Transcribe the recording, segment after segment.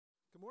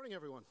Good morning,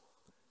 everyone.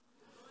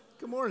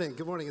 Good morning.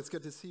 Good morning. It's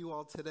good to see you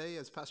all today.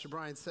 As Pastor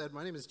Brian said,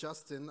 my name is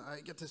Justin. I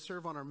get to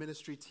serve on our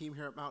ministry team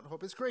here at Mount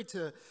Hope. It's great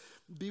to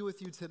be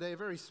with you today.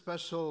 Very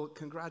special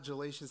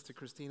congratulations to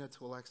Christina,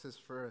 to Alexis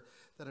for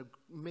that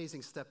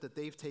amazing step that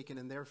they've taken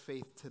in their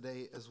faith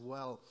today as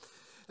well.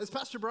 As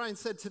Pastor Brian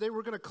said, today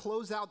we're going to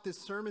close out this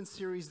sermon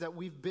series that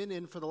we've been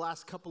in for the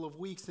last couple of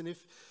weeks. And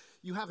if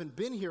you haven't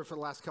been here for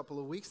the last couple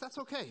of weeks, that's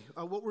okay.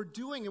 What we're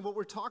doing and what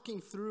we're talking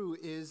through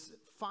is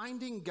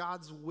finding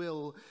God's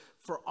will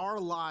for our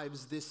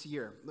lives this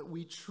year. That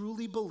we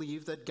truly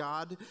believe that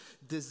God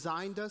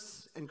designed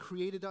us and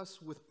created us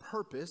with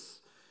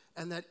purpose,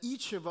 and that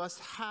each of us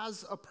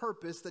has a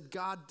purpose that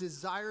God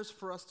desires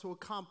for us to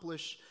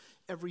accomplish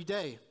every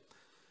day.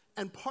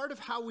 And part of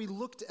how we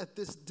looked at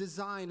this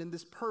design and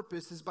this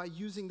purpose is by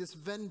using this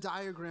Venn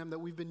diagram that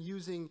we've been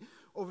using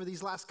over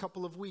these last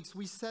couple of weeks.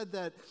 We said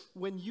that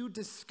when you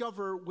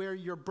discover where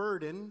your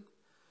burden,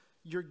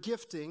 your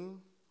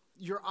gifting,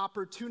 your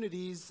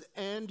opportunities,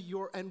 and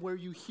where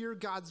you hear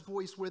God's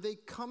voice, where they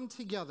come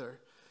together,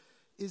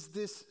 is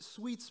this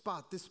sweet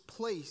spot, this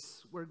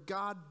place where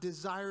God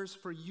desires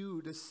for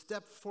you to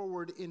step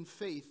forward in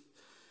faith.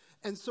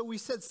 And so we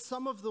said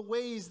some of the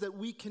ways that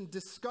we can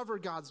discover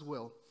God's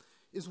will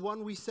is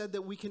one, we said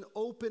that we can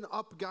open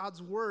up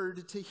God's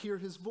word to hear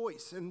his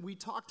voice. And we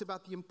talked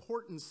about the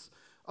importance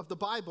of the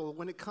Bible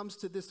when it comes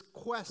to this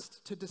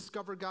quest to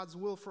discover God's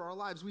will for our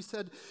lives. We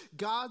said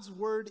God's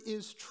word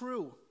is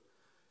true.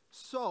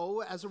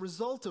 So as a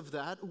result of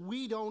that,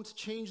 we don't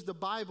change the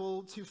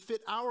Bible to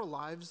fit our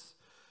lives.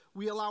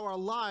 We allow our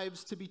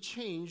lives to be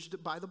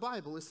changed by the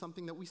Bible, is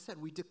something that we said.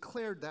 We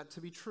declared that to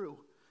be true.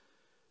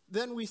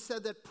 Then we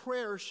said that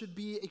prayer should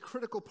be a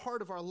critical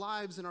part of our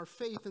lives and our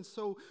faith, and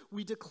so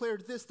we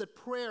declared this, that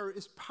prayer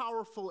is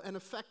powerful and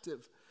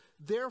effective.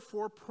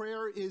 Therefore,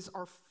 prayer is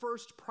our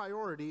first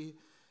priority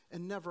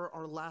and never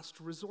our last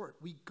resort.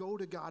 We go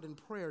to God in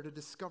prayer to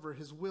discover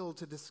his will,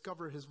 to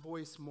discover his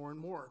voice more and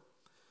more.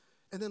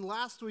 And then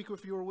last week,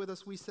 if you were with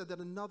us, we said that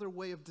another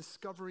way of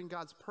discovering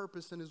God's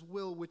purpose and his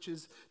will, which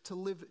is to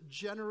live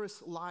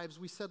generous lives,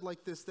 we said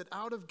like this, that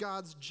out of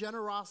God's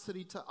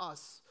generosity to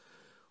us,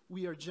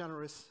 we are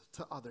generous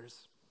to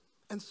others.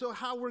 And so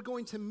how we're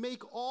going to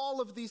make all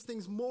of these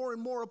things more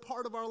and more a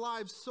part of our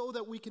lives so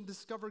that we can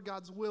discover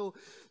God's will,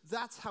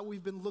 that's how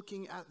we've been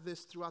looking at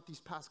this throughout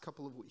these past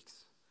couple of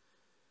weeks.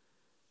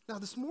 Now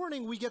this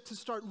morning, we get to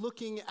start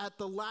looking at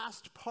the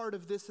last part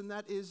of this, and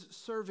that is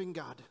serving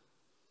God.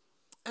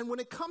 And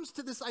when it comes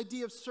to this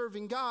idea of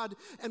serving God,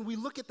 and we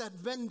look at that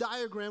Venn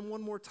diagram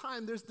one more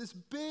time, there's this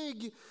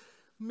big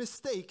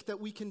mistake that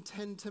we can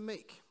tend to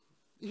make.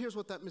 Here's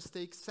what that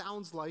mistake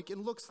sounds like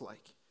and looks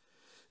like.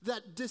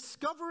 That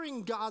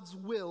discovering God's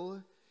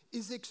will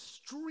is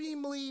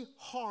extremely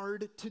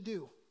hard to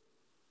do.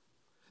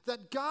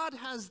 That God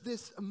has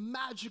this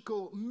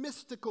magical,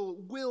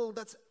 mystical will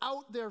that's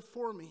out there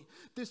for me.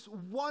 This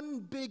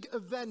one big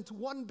event,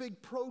 one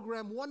big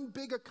program, one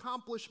big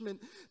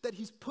accomplishment that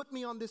he's put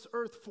me on this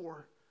earth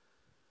for.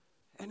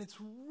 And it's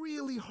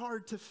really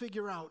hard to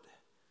figure out.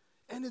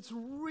 And it's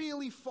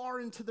really far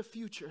into the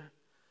future.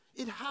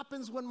 It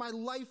happens when my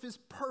life is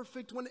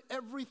perfect, when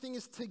everything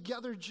is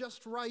together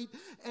just right,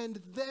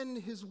 and then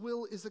his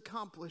will is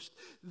accomplished.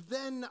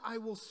 Then I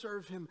will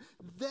serve him.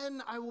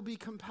 Then I will be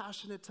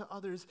compassionate to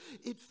others.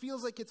 It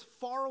feels like it's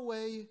far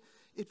away.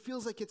 It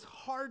feels like it's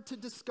hard to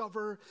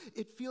discover.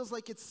 It feels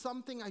like it's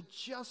something I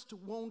just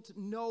won't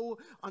know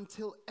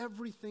until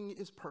everything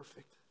is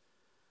perfect.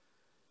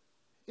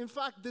 In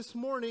fact, this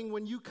morning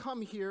when you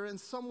come here and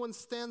someone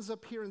stands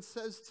up here and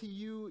says to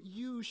you,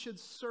 you should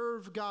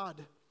serve God,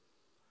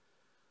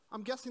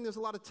 I'm guessing there's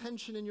a lot of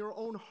tension in your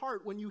own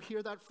heart when you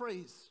hear that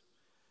phrase.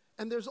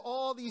 And there's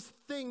all these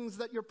things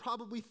that you're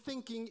probably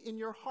thinking in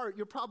your heart.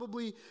 You're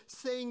probably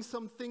saying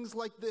some things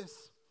like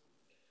this.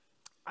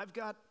 I've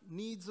got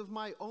needs of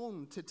my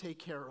own to take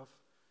care of.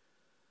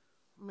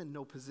 I'm in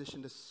no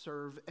position to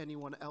serve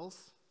anyone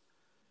else.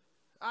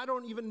 I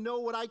don't even know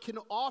what I can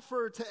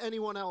offer to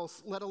anyone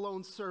else, let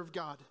alone serve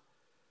God.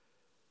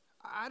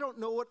 I don't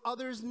know what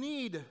others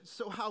need,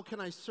 so how can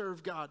I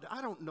serve God?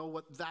 I don't know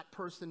what that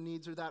person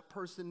needs or that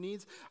person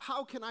needs.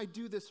 How can I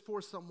do this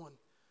for someone?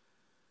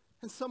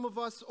 And some of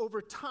us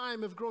over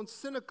time have grown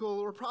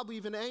cynical or probably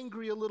even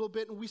angry a little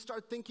bit, and we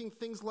start thinking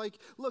things like,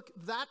 look,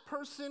 that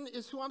person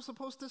is who I'm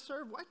supposed to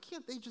serve. Why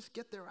can't they just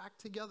get their act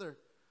together?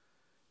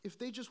 If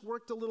they just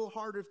worked a little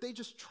harder, if they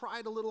just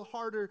tried a little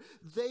harder,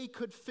 they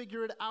could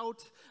figure it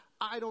out.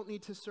 I don't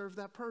need to serve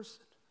that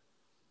person.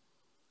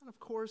 And of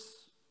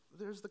course,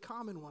 there's the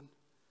common one.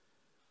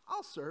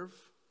 I'll serve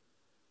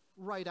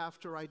right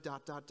after I ...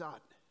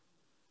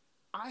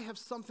 I have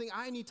something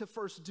I need to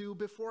first do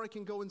before I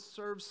can go and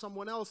serve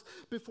someone else,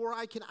 before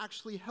I can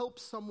actually help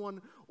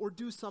someone or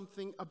do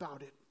something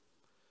about it.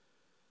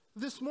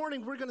 This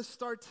morning, we're going to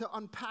start to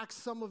unpack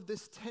some of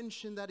this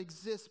tension that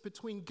exists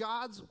between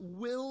God's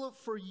will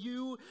for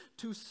you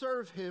to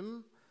serve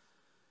him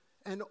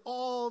and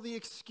all the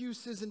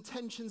excuses and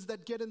tensions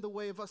that get in the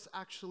way of us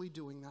actually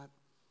doing that.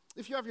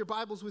 If you have your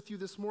Bibles with you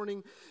this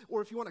morning,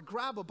 or if you want to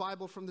grab a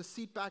Bible from the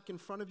seat back in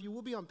front of you,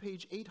 we'll be on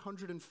page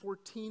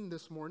 814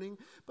 this morning,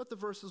 but the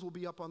verses will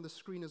be up on the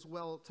screen as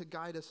well to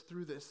guide us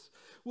through this.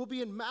 We'll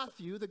be in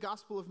Matthew, the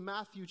Gospel of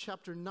Matthew,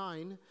 chapter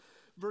 9,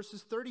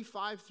 verses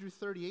 35 through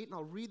 38, and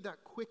I'll read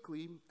that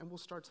quickly, and we'll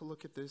start to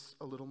look at this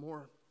a little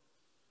more.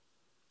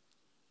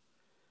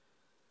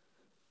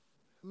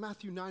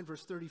 Matthew 9,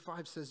 verse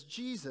 35 says,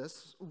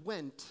 Jesus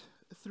went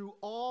through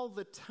all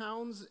the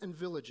towns and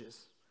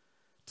villages,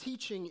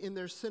 teaching in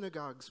their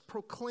synagogues,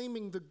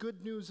 proclaiming the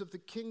good news of the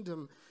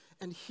kingdom,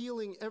 and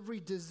healing every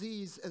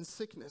disease and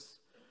sickness.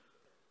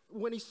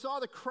 When he saw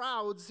the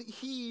crowds,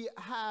 he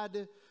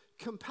had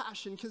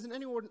compassion. Can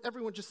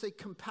everyone just say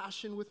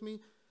compassion with me?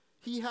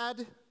 He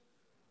had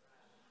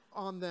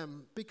on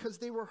them because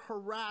they were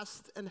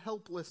harassed and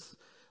helpless,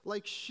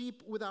 like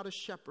sheep without a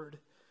shepherd.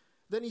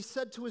 Then he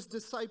said to his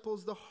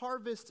disciples, the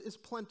harvest is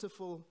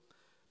plentiful,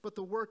 but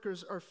the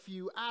workers are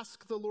few.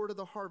 Ask the Lord of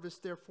the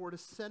harvest, therefore, to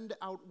send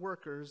out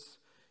workers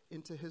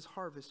into his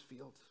harvest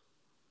field.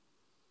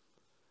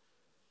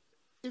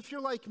 If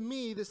you're like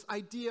me, this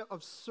idea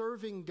of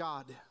serving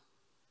God,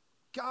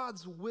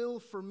 God's will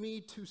for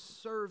me to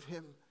serve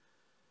him,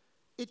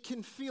 it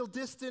can feel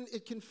distant,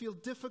 it can feel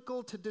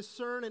difficult to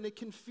discern, and it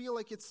can feel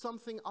like it's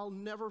something I'll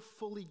never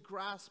fully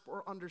grasp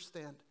or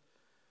understand.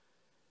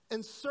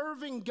 And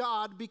serving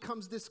God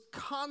becomes this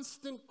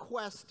constant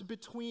quest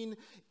between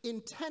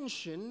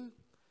intention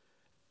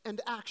and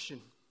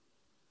action.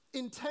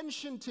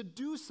 Intention to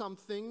do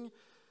something,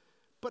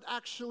 but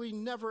actually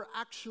never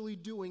actually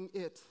doing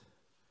it.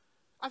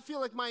 I feel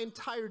like my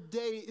entire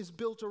day is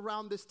built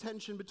around this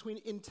tension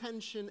between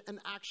intention and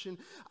action.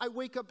 I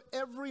wake up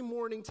every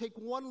morning, take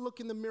one look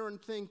in the mirror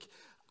and think,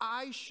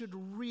 I should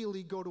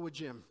really go to a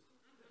gym.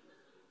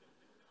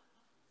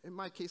 In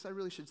my case, I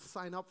really should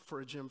sign up for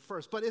a gym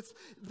first. But it's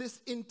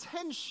this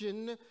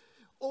intention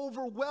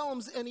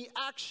overwhelms any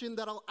action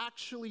that I'll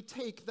actually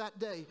take that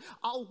day.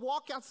 I'll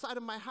walk outside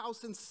of my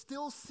house and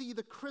still see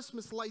the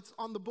Christmas lights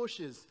on the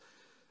bushes.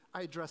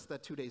 I addressed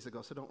that 2 days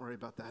ago, so don't worry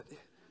about that.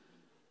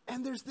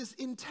 And there's this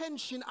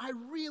intention, I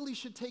really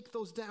should take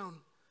those down.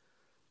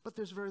 But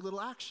there's very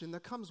little action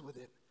that comes with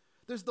it.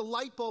 There's the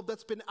light bulb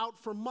that's been out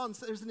for months.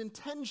 There's an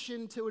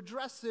intention to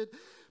address it,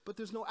 but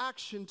there's no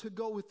action to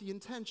go with the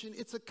intention.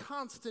 It's a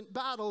constant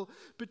battle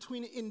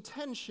between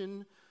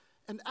intention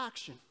and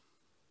action.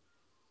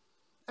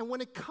 And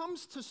when it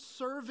comes to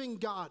serving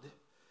God,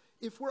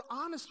 if we're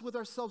honest with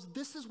ourselves,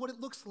 this is what it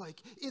looks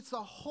like. It's a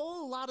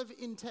whole lot of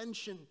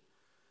intention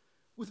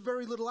with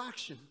very little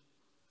action.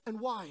 And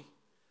why?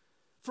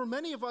 For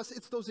many of us,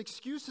 it's those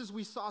excuses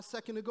we saw a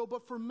second ago,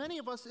 but for many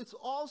of us, it's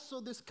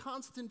also this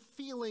constant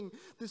feeling,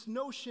 this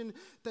notion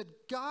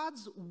that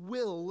God's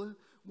will,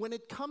 when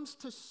it comes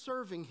to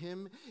serving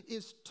him,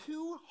 is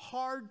too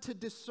hard to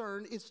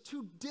discern, it's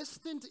too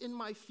distant in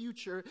my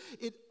future.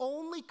 It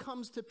only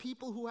comes to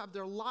people who have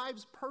their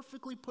lives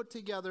perfectly put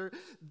together.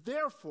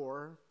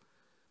 Therefore,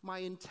 my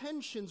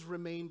intentions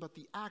remain, but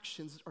the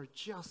actions are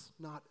just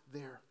not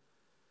there.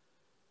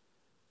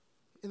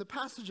 In the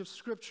passage of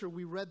scripture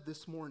we read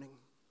this morning,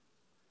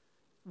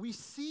 we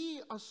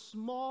see a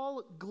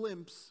small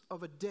glimpse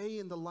of a day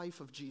in the life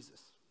of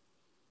Jesus.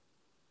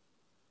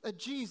 That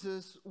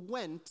Jesus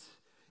went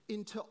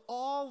into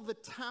all the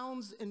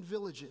towns and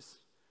villages,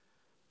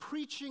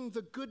 preaching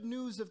the good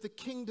news of the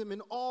kingdom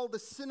in all the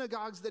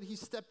synagogues that he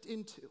stepped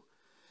into.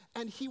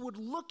 And he would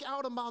look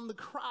out among the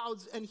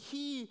crowds and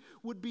he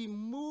would be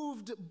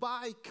moved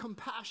by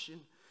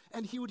compassion.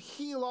 And he would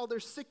heal all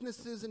their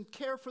sicknesses and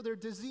care for their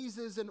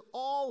diseases, and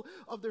all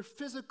of their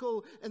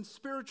physical and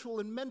spiritual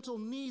and mental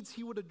needs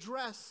he would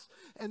address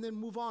and then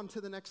move on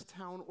to the next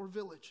town or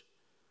village.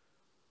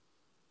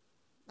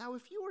 Now,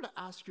 if you were to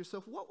ask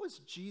yourself, what was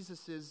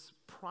Jesus'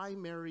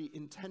 primary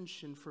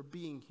intention for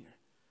being here?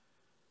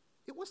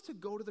 It was to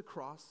go to the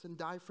cross and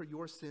die for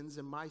your sins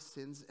and my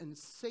sins and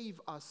save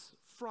us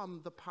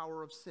from the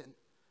power of sin.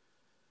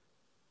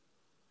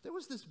 There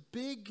was this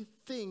big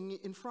thing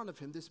in front of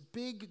him, this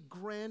big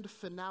grand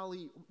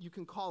finale, you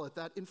can call it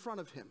that, in front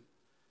of him.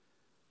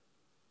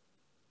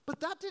 But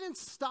that didn't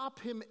stop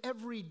him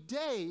every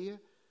day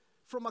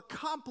from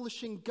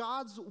accomplishing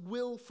God's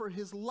will for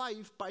his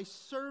life by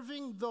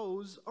serving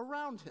those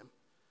around him.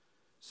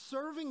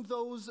 Serving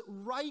those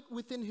right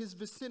within his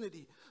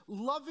vicinity,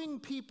 loving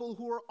people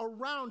who are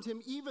around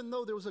him, even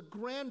though there was a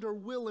grander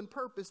will and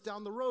purpose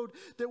down the road.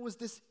 There was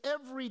this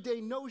everyday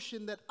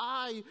notion that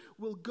I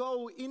will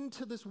go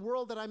into this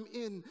world that I'm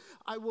in.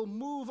 I will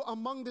move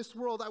among this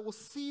world. I will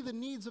see the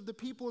needs of the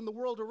people in the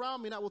world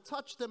around me, and I will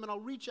touch them, and I'll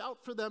reach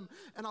out for them,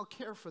 and I'll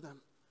care for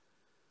them.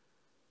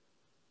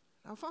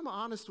 Now, if I'm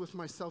honest with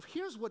myself,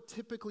 here's what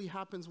typically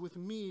happens with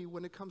me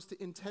when it comes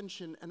to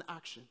intention and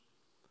action.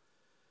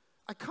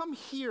 I come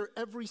here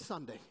every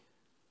Sunday.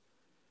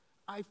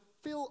 I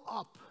fill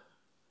up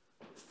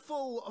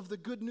full of the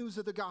good news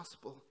of the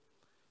gospel,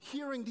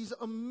 hearing these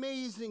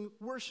amazing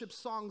worship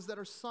songs that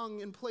are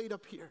sung and played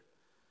up here,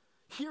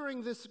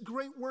 hearing this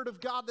great word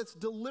of God that's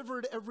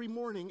delivered every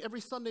morning,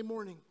 every Sunday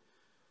morning.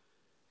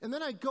 And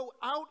then I go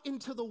out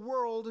into the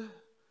world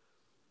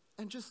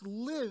and just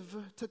live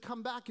to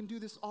come back and do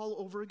this all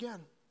over again.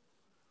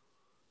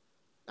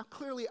 Now,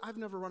 clearly, I've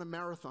never run a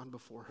marathon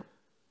before.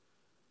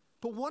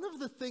 But one of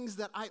the things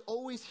that I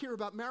always hear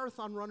about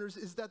marathon runners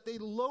is that they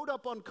load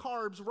up on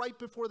carbs right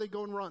before they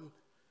go and run.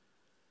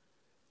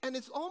 And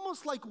it's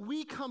almost like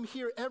we come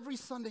here every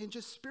Sunday and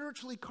just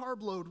spiritually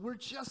carb load. We're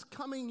just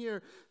coming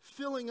here,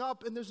 filling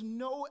up, and there's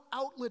no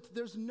outlet,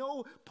 there's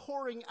no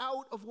pouring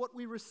out of what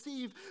we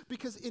receive,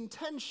 because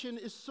intention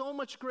is so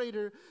much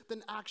greater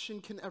than action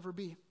can ever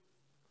be.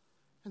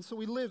 And so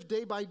we live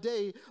day by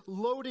day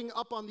loading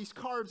up on these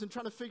carbs and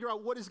trying to figure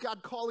out, what is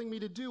God calling me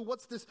to do?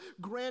 What's this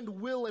grand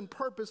will and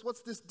purpose?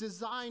 What's this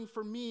design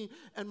for me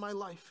and my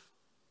life?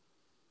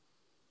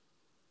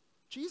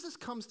 Jesus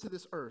comes to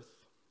this earth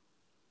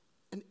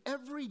and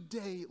every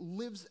day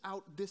lives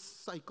out this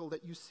cycle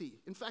that you see.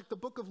 In fact, the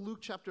book of Luke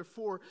chapter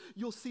 4,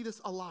 you'll see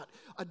this a lot.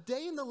 A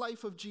day in the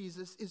life of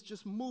Jesus is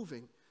just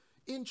moving,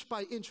 inch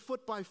by inch,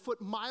 foot by foot,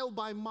 mile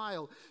by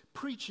mile,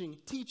 preaching,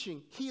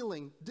 teaching,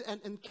 healing,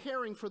 and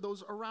caring for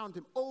those around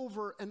him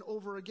over and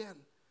over again.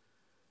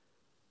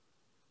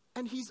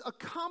 And he's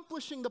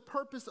accomplishing the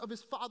purpose of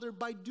his Father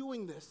by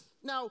doing this.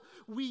 Now,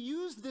 we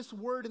use this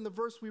word in the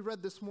verse we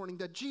read this morning,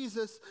 that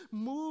Jesus,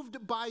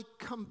 moved by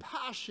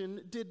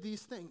compassion, did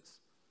these things.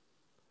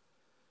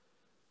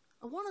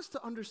 I want us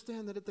to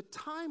understand that at the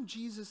time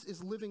Jesus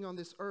is living on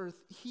this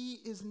earth, he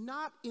is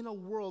not in a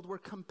world where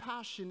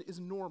compassion is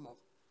normal.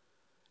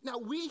 Now,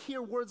 we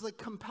hear words like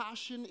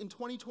compassion in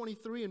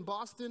 2023 in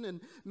Boston and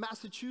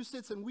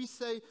Massachusetts, and we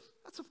say,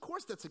 of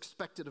course that's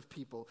expected of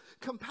people.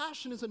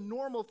 Compassion is a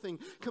normal thing.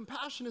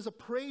 Compassion is a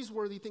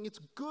praiseworthy thing. It's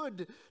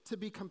good to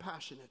be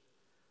compassionate.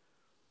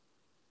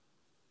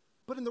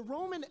 But in the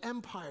Roman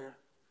Empire,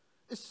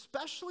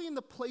 especially in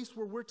the place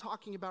where we're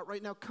talking about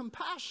right now,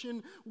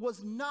 compassion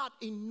was not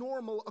a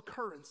normal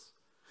occurrence.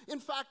 In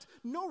fact,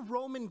 no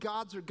Roman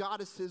gods or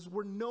goddesses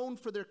were known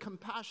for their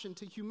compassion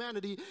to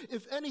humanity.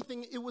 If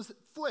anything, it was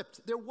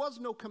flipped. There was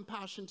no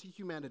compassion to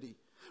humanity.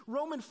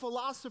 Roman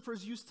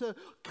philosophers used to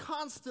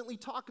constantly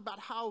talk about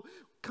how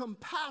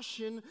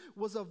compassion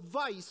was a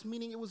vice,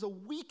 meaning it was a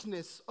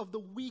weakness of the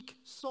weak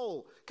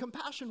soul.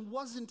 Compassion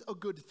wasn't a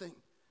good thing.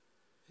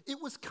 It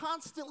was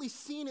constantly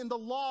seen in the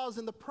laws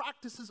and the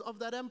practices of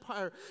that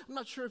empire. I'm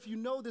not sure if you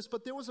know this,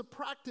 but there was a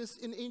practice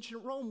in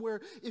ancient Rome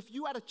where if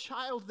you had a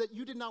child that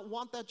you did not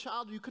want that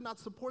child, or you could not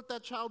support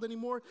that child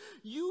anymore,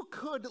 you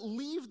could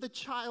leave the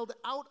child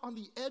out on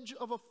the edge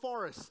of a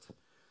forest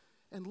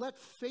and let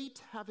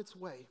fate have its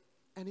way.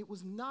 And it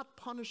was not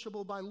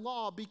punishable by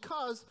law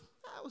because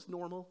that was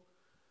normal.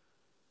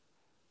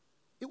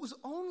 It was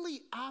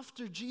only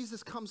after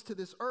Jesus comes to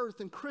this earth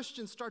and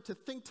Christians start to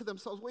think to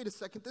themselves, wait a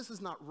second, this is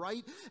not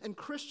right. And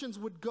Christians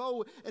would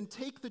go and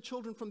take the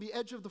children from the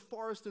edge of the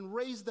forest and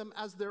raise them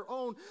as their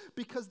own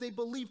because they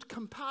believed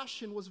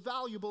compassion was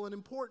valuable and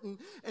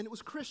important. And it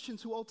was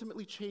Christians who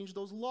ultimately changed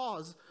those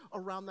laws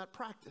around that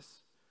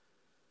practice.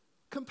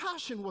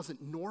 Compassion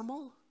wasn't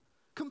normal.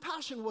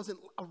 Compassion wasn't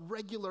a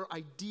regular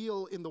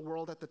ideal in the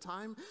world at the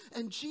time.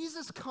 And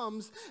Jesus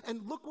comes,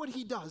 and look what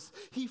he does.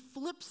 He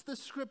flips the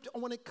script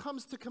when it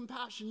comes to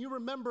compassion. You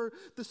remember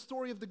the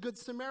story of the Good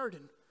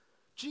Samaritan.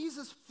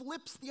 Jesus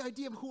flips the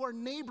idea of who our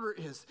neighbor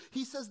is.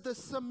 He says the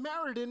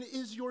Samaritan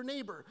is your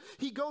neighbor.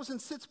 He goes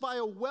and sits by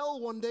a well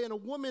one day, and a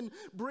woman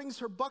brings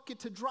her bucket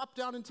to drop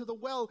down into the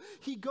well.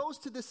 He goes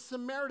to this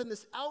Samaritan,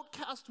 this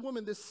outcast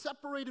woman, this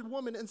separated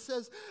woman, and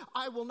says,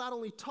 I will not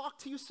only talk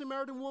to you,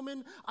 Samaritan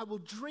woman, I will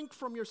drink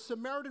from your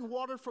Samaritan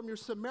water, from your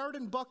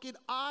Samaritan bucket.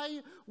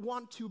 I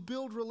want to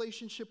build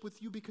relationship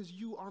with you because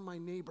you are my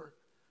neighbor.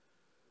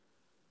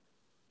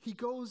 He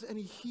goes and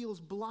he heals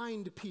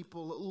blind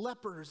people,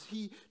 lepers.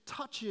 He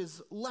touches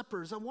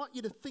lepers. I want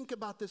you to think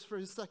about this for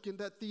a second,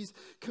 that these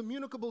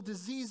communicable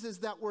diseases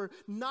that were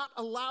not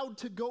allowed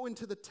to go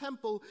into the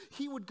temple,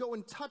 he would go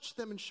and touch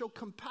them and show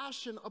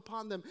compassion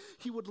upon them.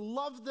 He would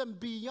love them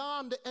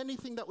beyond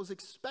anything that was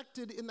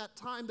expected in that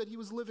time that he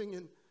was living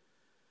in.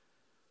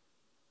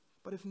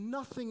 But if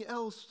nothing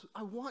else,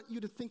 I want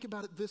you to think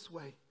about it this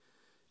way.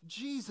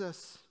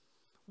 Jesus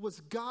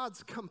was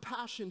God's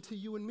compassion to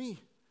you and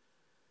me.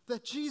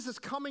 That Jesus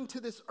coming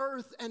to this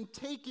earth and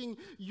taking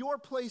your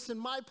place and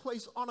my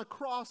place on a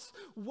cross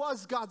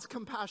was God's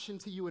compassion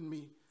to you and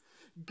me.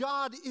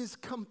 God is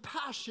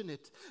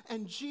compassionate,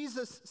 and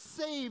Jesus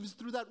saves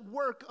through that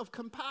work of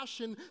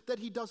compassion that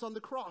he does on the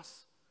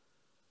cross.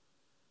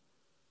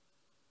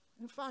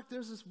 In fact,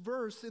 there's this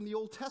verse in the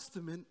Old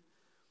Testament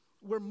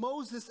where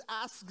Moses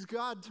asks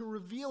God to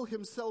reveal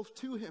himself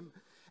to him.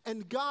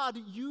 And God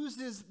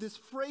uses this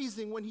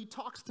phrasing when he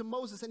talks to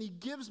Moses, and he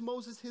gives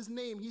Moses his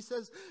name. He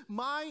says,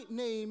 my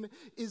name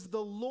is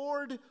the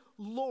Lord,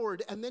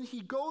 Lord. And then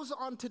he goes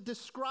on to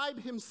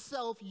describe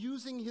himself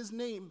using his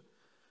name.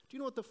 Do you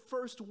know what the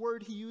first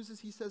word he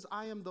uses? He says,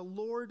 I am the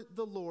Lord,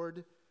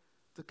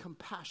 the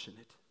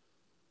compassionate.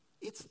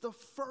 It's the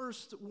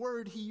first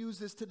word he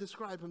uses to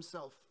describe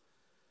himself.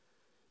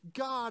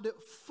 God,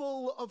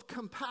 full of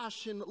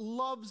compassion,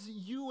 loves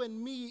you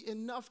and me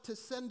enough to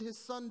send his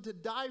son to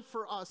die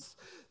for us.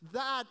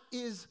 That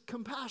is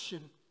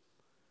compassion.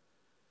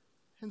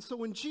 And so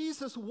when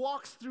Jesus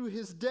walks through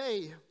his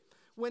day,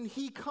 when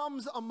he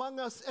comes among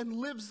us and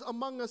lives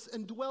among us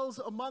and dwells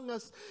among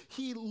us,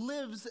 he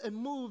lives and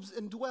moves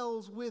and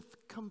dwells with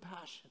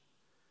compassion.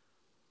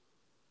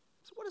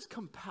 So what does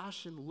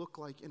compassion look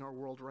like in our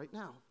world right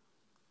now?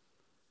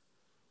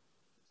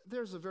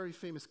 There's a very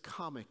famous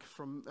comic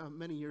from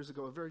many years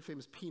ago, a very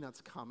famous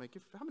Peanuts comic.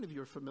 How many of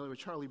you are familiar with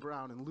Charlie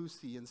Brown and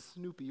Lucy and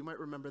Snoopy? You might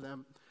remember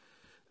them.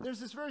 There's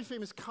this very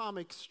famous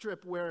comic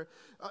strip where,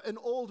 an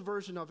old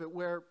version of it,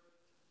 where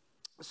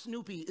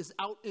Snoopy is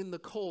out in the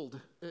cold.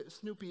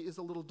 Snoopy is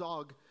a little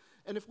dog.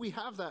 And if we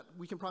have that,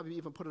 we can probably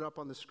even put it up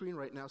on the screen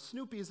right now.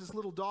 Snoopy is this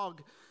little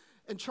dog.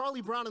 And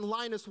Charlie Brown and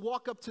Linus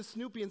walk up to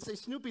Snoopy and say,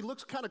 Snoopy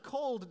looks kind of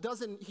cold,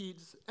 doesn't he?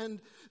 And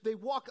they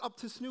walk up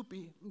to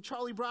Snoopy. And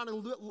Charlie Brown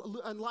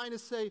and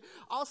Linus say,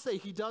 I'll say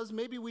he does.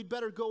 Maybe we'd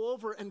better go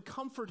over and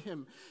comfort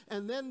him.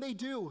 And then they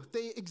do.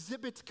 They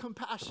exhibit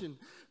compassion.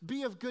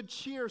 Be of good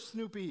cheer,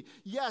 Snoopy.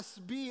 Yes,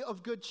 be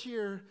of good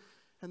cheer.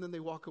 And then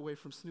they walk away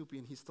from Snoopy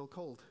and he's still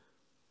cold.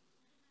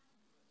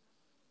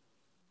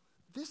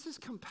 This is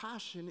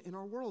compassion in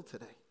our world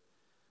today.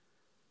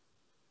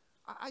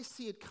 I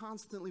see it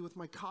constantly with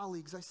my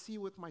colleagues. I see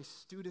it with my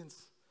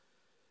students.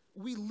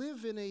 We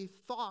live in a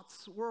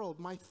thoughts world.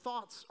 My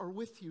thoughts are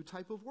with you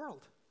type of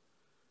world.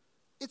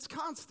 It's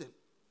constant.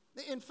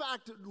 In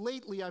fact,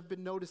 lately I've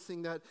been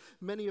noticing that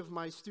many of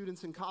my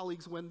students and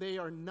colleagues, when they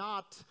are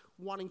not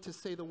wanting to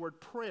say the word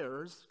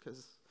prayers,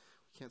 because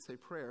we can't say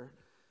prayer,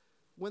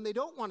 when they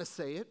don't want to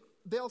say it,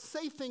 they'll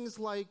say things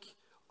like,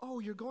 oh,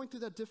 you're going through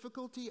that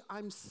difficulty?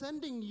 I'm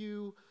sending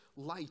you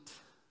light,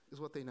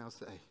 is what they now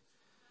say.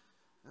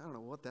 I don't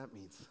know what that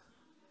means.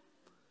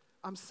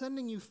 I'm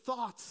sending you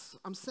thoughts.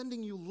 I'm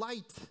sending you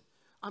light.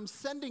 I'm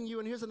sending you,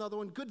 and here's another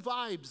one, good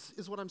vibes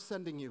is what I'm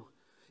sending you.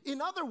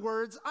 In other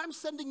words, I'm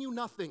sending you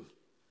nothing,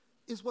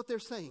 is what they're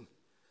saying.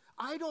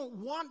 I don't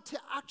want to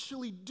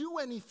actually do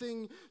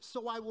anything,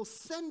 so I will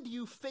send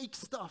you fake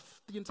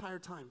stuff the entire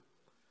time.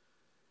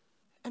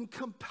 And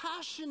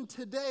compassion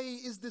today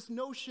is this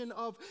notion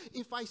of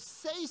if I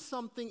say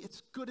something,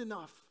 it's good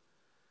enough.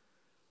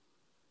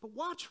 But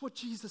watch what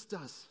Jesus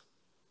does.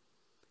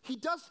 He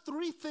does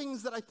three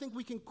things that I think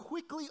we can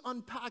quickly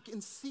unpack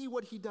and see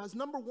what he does.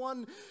 Number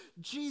one,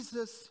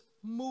 Jesus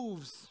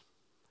moves.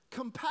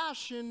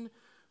 Compassion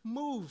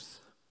moves.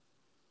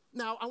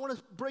 Now, I want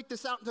to break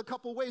this out into a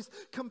couple ways.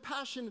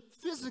 Compassion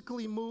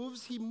physically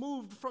moves. He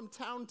moved from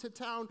town to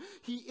town.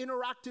 He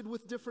interacted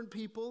with different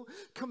people.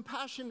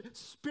 Compassion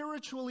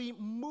spiritually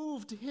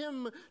moved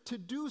him to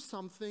do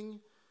something.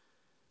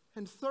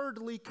 And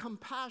thirdly,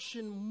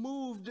 compassion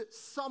moved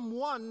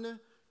someone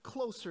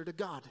closer to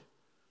God.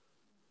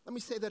 Let me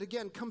say that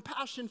again.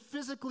 Compassion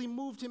physically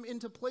moved him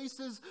into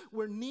places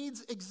where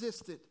needs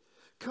existed.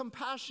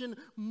 Compassion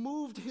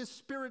moved his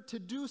spirit to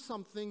do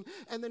something,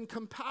 and then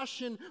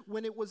compassion,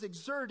 when it was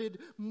exerted,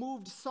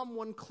 moved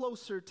someone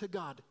closer to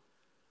God.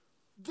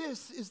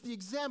 This is the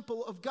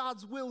example of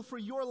God's will for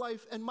your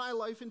life and my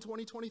life in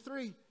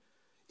 2023.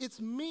 It's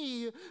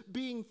me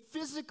being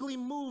physically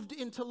moved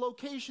into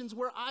locations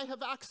where I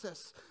have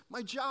access.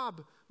 My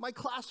job, my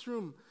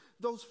classroom,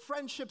 those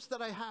friendships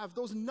that I have,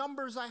 those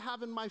numbers I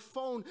have in my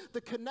phone,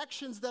 the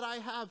connections that I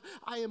have,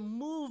 I am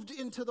moved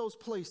into those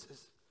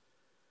places.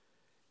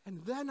 And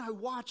then I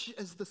watch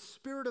as the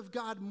Spirit of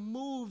God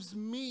moves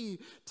me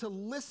to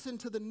listen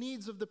to the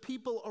needs of the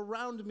people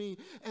around me,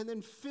 and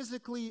then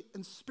physically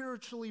and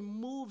spiritually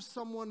move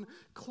someone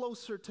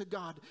closer to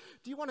God.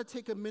 Do you want to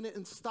take a minute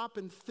and stop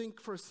and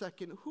think for a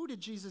second? Who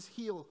did Jesus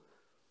heal?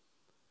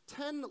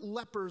 10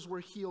 lepers were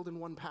healed in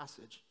one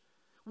passage.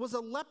 Was a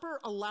leper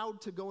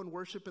allowed to go and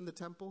worship in the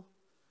temple?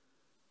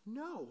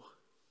 No.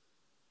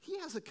 He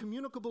has a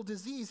communicable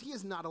disease. He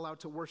is not allowed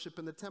to worship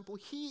in the temple.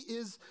 He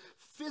is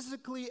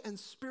physically and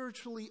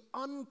spiritually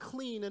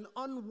unclean and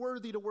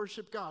unworthy to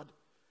worship God.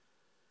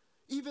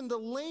 Even the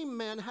lame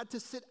man had to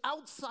sit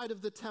outside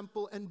of the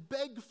temple and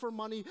beg for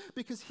money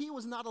because he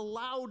was not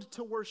allowed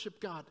to worship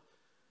God.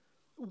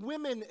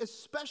 Women,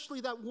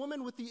 especially that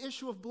woman with the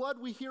issue of blood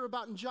we hear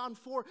about in John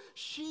 4,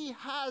 she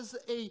has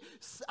a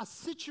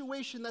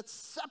situation that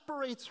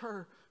separates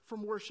her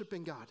from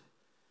worshiping God.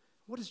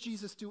 What does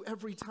Jesus do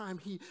every time?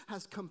 He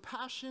has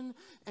compassion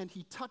and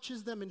he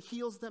touches them and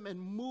heals them and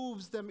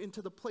moves them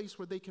into the place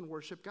where they can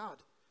worship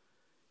God.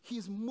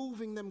 He's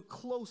moving them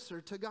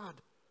closer to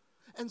God.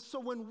 And so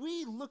when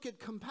we look at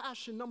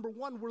compassion, number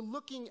one, we're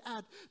looking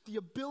at the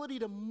ability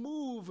to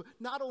move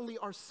not only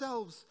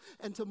ourselves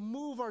and to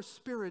move our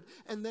spirit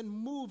and then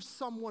move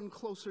someone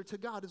closer to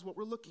God is what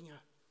we're looking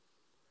at.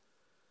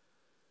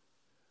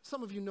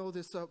 Some of you know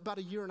this. About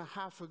a year and a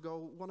half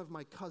ago, one of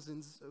my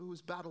cousins who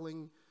was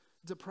battling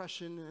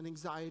depression and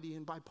anxiety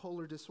and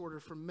bipolar disorder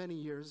for many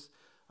years,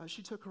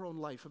 she took her own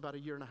life about a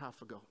year and a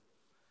half ago.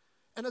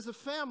 And as a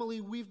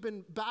family, we've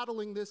been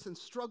battling this and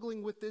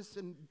struggling with this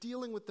and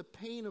dealing with the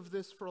pain of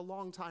this for a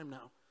long time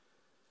now.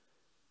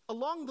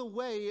 Along the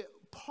way,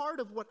 part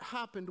of what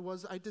happened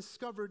was I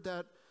discovered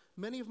that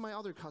many of my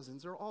other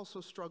cousins are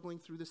also struggling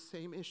through the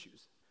same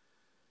issues.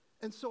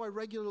 And so I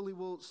regularly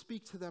will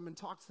speak to them and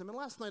talk to them. And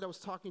last night I was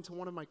talking to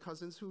one of my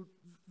cousins who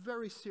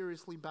very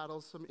seriously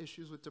battles some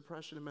issues with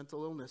depression and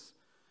mental illness.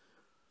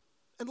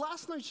 And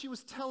last night she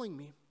was telling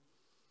me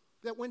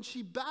that when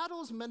she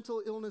battles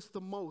mental illness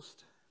the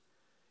most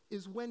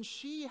is when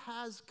she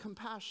has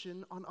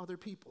compassion on other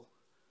people.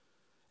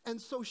 And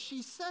so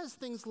she says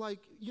things like,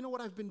 you know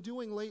what I've been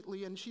doing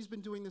lately, and she's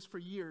been doing this for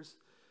years,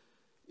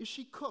 is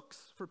she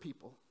cooks for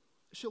people.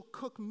 She'll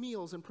cook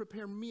meals and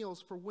prepare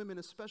meals for women,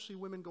 especially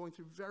women going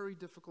through very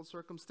difficult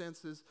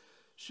circumstances.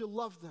 She'll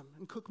love them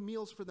and cook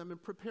meals for them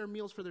and prepare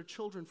meals for their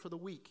children for the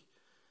week.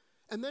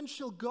 And then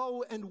she'll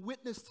go and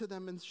witness to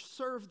them and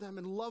serve them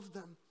and love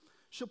them.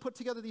 She'll put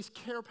together these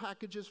care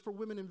packages for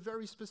women in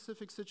very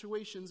specific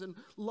situations and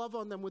love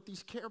on them with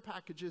these care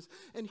packages.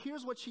 And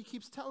here's what she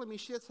keeps telling me.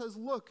 She says,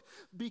 look,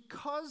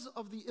 because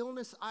of the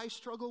illness I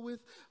struggle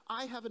with,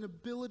 I have an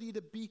ability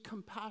to be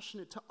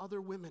compassionate to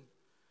other women.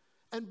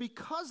 And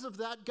because of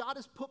that, God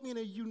has put me in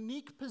a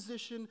unique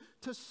position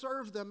to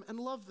serve them and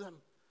love them.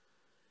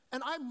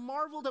 And I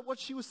marveled at what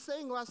she was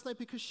saying last night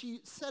because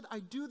she said, I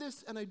do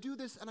this, and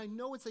I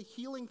know it's a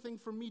healing thing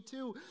for me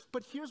too.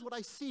 But here's what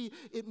I see.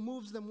 It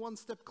moves them one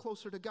step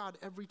closer to God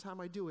every time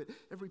I do it.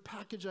 Every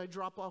package I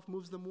drop off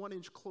moves them 1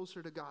 inch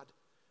closer to God.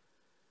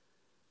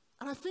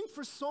 And I think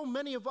for so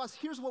many of us,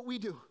 here's what we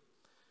do.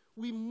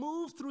 We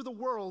move through the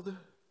world,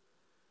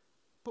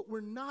 but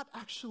we're not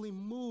actually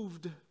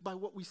moved by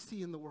what we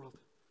see in the world.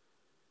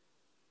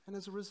 And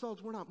as a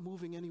result, we're not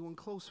moving anyone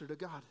closer to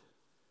God.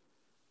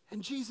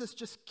 And Jesus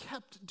just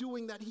kept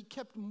doing that. He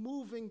kept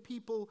moving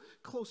people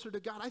closer to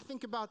God. I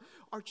think about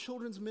our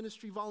children's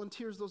ministry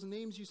volunteers, those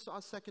names you saw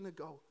a second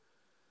ago.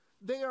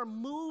 They are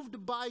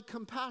moved by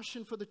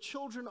compassion for the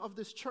children of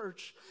this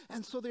church,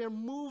 and so they are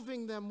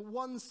moving them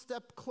one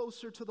step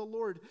closer to the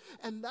Lord.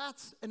 And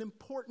that's an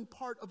important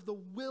part of the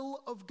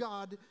will of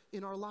God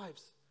in our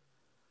lives.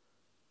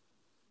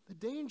 The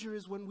danger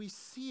is when we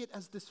see it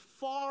as this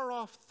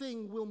far-off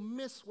thing, we'll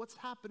miss what's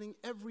happening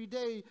every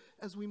day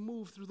as we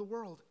move through the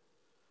world.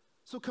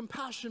 So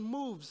compassion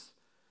moves.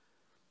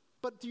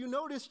 But do you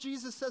notice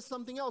Jesus says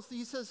something else?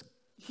 He says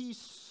he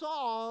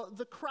saw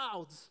the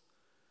crowds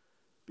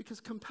because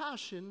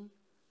compassion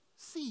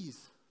sees.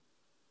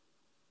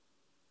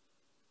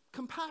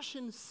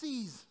 Compassion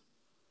sees.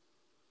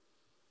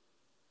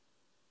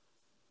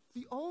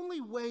 The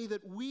only way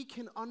that we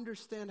can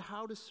understand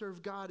how to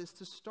serve God is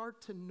to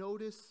start to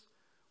notice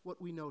what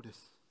we notice.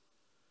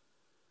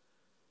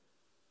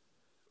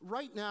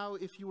 Right now,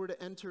 if you were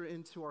to enter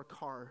into our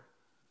car,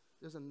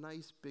 there's a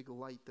nice big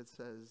light that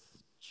says,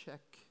 check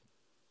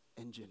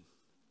engine.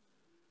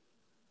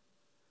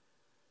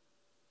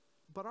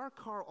 But our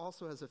car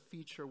also has a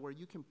feature where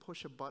you can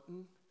push a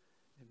button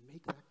and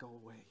make that go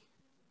away.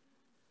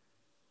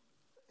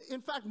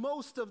 In fact,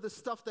 most of the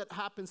stuff that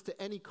happens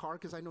to any car,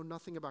 because I know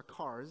nothing about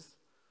cars,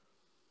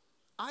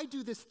 I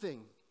do this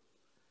thing.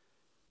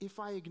 If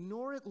I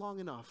ignore it long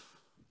enough,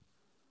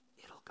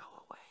 it'll go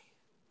away.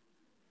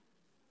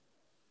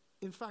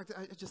 In fact,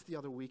 just the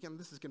other week, and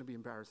this is going to be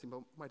embarrassing, but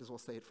might as well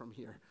say it from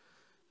here.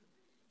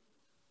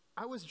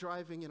 I was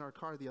driving in our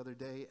car the other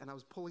day, and I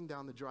was pulling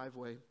down the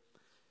driveway,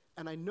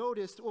 and I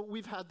noticed, well,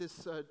 we've had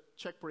this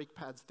check brake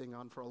pads thing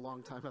on for a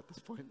long time at this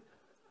point.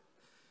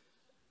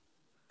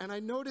 And I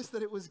noticed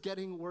that it was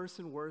getting worse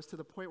and worse to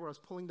the point where I was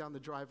pulling down the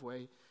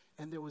driveway,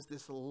 and there was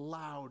this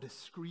loud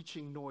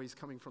screeching noise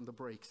coming from the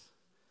brakes.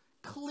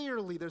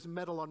 Clearly, there's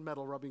metal on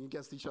metal rubbing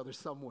against each other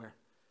somewhere.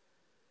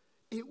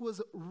 It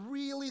was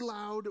really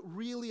loud,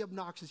 really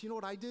obnoxious. You know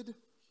what I did?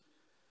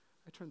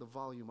 I turned the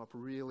volume up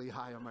really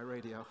high on my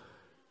radio.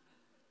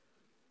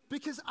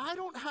 Because I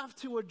don't have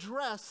to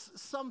address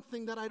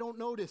something that I don't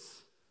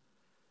notice.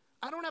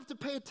 I don't have to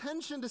pay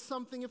attention to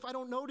something if I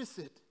don't notice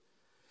it.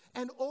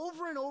 And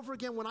over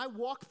again, when I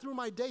walk through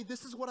my day,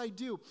 this is what I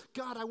do.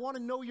 God, I want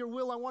to know your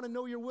will. I want to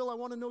know your will. I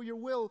want to know your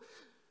will.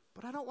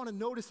 But I don't want to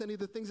notice any of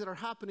the things that are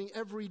happening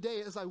every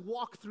day as I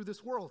walk through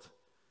this world.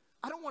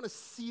 I don't want to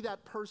see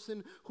that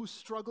person who's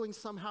struggling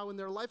somehow in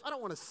their life. I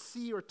don't want to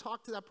see or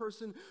talk to that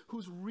person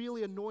who's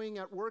really annoying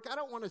at work. I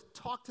don't want to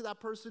talk to that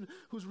person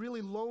who's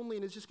really lonely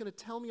and is just going to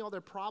tell me all their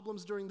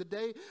problems during the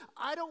day.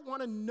 I don't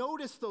want to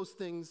notice those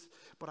things,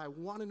 but I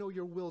want to know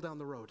your will down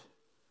the road.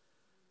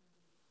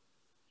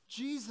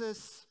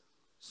 Jesus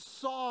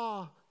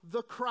saw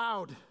the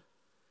crowd,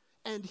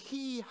 and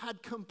he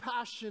had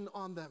compassion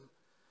on them.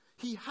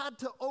 He had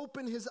to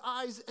open his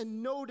eyes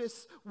and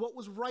notice what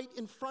was right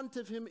in front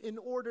of him in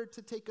order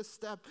to take a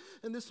step.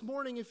 And this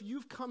morning, if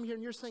you've come here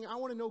and you're saying, I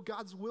want to know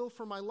God's will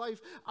for my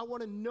life, I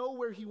want to know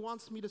where he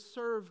wants me to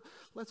serve,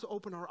 let's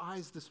open our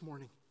eyes this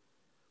morning.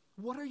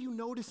 What are you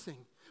noticing?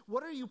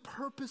 What are you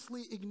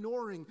purposely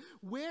ignoring?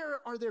 Where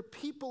are there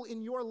people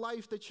in your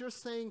life that you're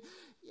saying,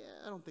 yeah,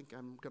 I don't think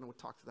I'm going to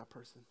talk to that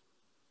person?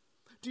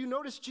 Do you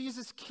notice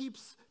Jesus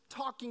keeps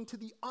talking to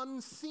the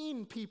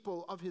unseen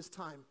people of his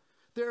time?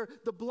 They're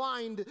the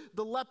blind,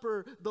 the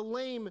leper, the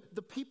lame,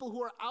 the people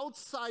who are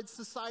outside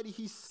society.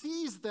 He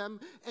sees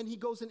them and he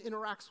goes and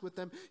interacts with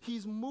them.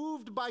 He's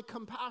moved by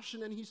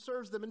compassion and he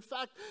serves them. In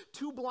fact,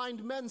 two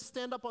blind men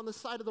stand up on the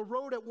side of the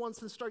road at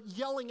once and start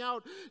yelling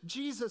out,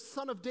 "Jesus,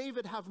 Son of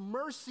David, have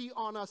mercy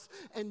on us."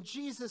 And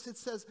Jesus, it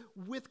says,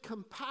 with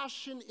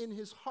compassion in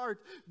his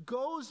heart,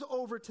 goes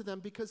over to them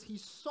because he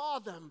saw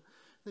them.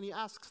 Then he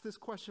asks this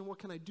question, "What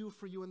can I do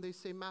for you?" And they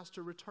say,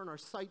 "Master, return our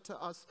sight to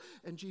us."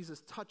 And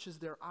Jesus touches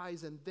their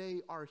eyes and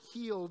they are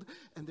healed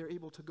and they're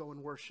able to go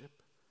and worship.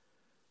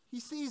 He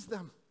sees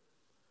them.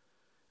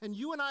 And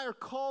you and I are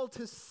called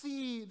to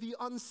see the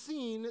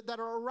unseen that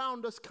are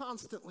around us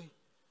constantly.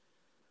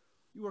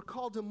 You are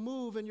called to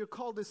move and you're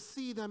called to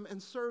see them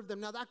and serve them.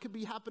 Now that could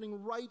be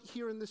happening right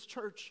here in this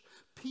church.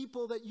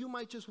 People that you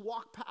might just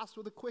walk past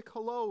with a quick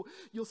hello.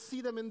 You'll see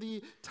them in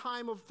the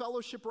time of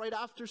fellowship right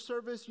after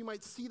service. You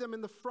might see them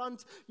in the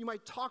front. You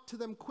might talk to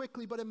them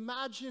quickly. But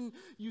imagine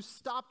you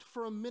stopped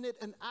for a minute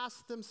and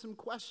asked them some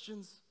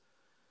questions.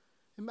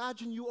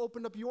 Imagine you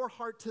opened up your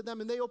heart to them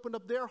and they opened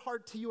up their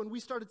heart to you and we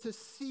started to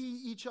see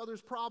each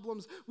other's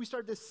problems. We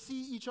started to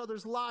see each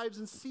other's lives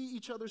and see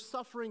each other's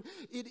suffering.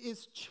 It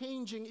is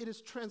changing. It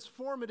is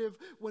transformative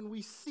when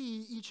we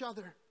see each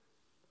other.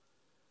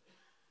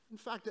 In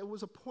fact, there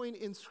was a point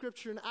in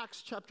Scripture in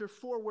Acts chapter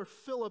 4 where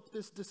Philip,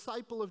 this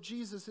disciple of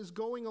Jesus, is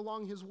going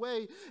along his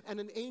way and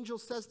an angel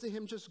says to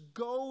him, "Just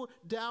go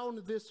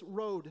down this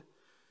road."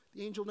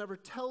 The angel never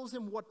tells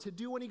him what to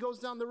do when he goes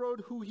down the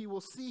road, who he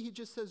will see. He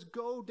just says,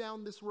 "Go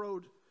down this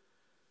road."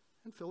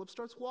 And Philip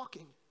starts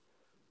walking.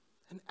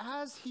 And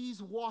as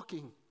he's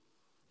walking,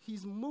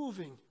 he's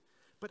moving.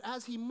 But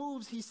as he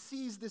moves, he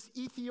sees this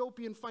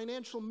Ethiopian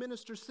financial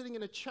minister sitting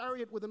in a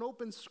chariot with an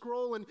open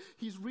scroll, and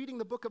he's reading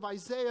the book of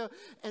Isaiah.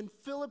 And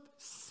Philip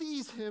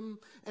sees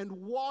him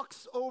and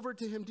walks over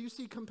to him. Do you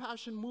see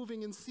compassion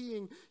moving and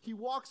seeing? He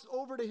walks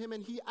over to him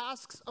and he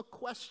asks a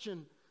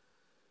question.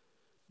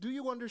 "Do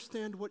you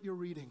understand what you're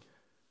reading?"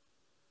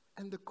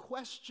 And the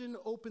question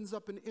opens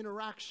up an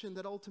interaction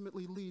that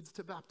ultimately leads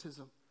to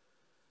baptism.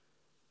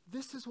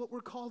 This is what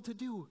we're called to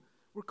do.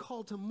 We're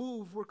called to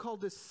move, we're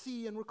called to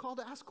see, and we're called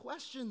to ask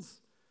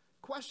questions.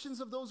 Questions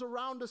of those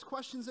around us,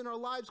 questions in our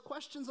lives,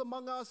 questions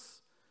among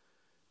us,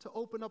 to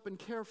open up and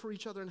care for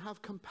each other and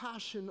have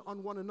compassion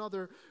on one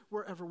another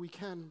wherever we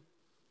can.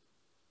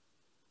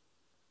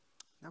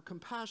 Now,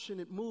 compassion,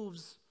 it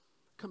moves.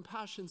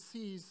 Compassion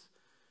sees.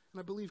 And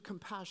I believe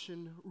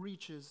compassion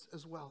reaches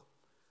as well.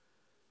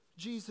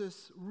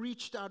 Jesus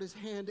reached out his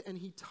hand and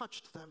he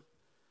touched them.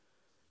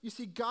 You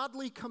see,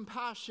 godly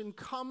compassion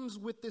comes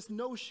with this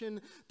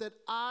notion that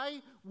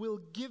I will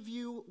give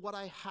you what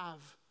I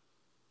have.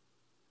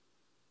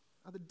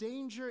 Now, the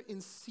danger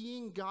in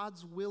seeing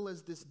God's will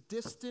as this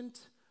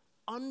distant,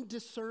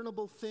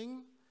 undiscernible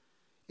thing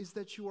is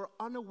that you are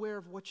unaware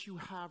of what you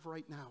have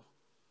right now.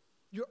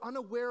 You're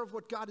unaware of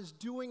what God is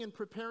doing and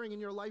preparing in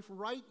your life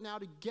right now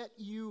to get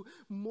you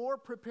more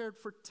prepared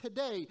for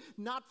today,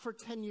 not for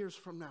 10 years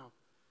from now.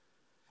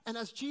 And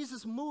as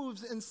Jesus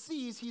moves and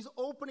sees, he's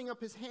opening up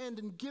his hand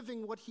and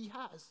giving what he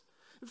has.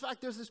 In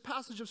fact, there's this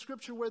passage of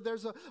Scripture where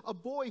there's a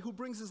boy who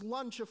brings his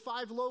lunch of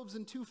 5 loaves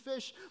and 2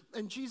 fish,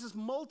 and Jesus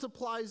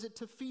multiplies it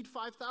to feed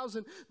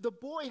 5,000. The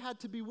boy had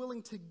to be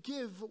willing to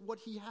give what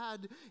he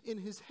had in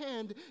his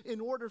hand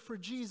in order for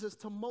Jesus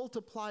to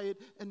multiply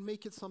it and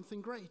make it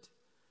something great.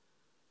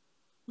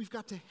 We've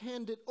got to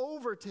hand it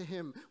over to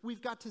him.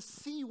 We've got to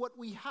see what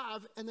we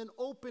have and then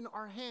open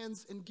our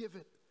hands and give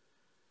it.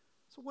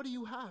 So what do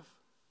you have?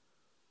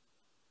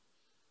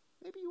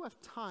 Maybe you have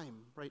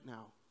time right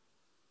now.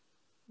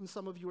 And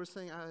some of you are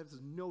saying, I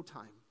have no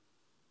time.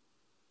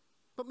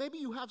 But maybe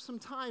you have some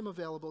time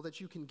available that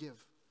you can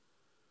give.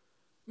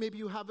 Maybe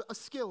you have a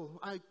skill.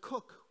 I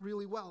cook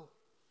really well.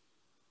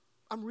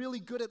 I'm really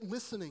good at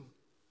listening.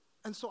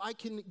 And so I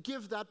can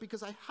give that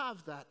because I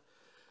have that.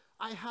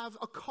 I have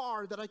a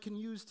car that I can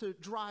use to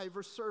drive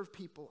or serve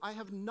people. I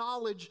have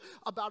knowledge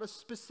about a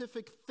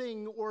specific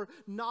thing, or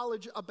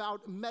knowledge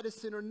about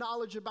medicine, or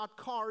knowledge about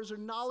cars, or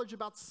knowledge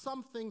about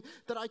something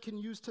that I can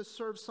use to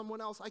serve someone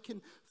else. I can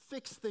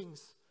fix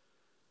things.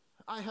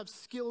 I have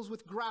skills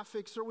with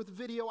graphics or with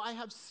video. I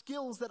have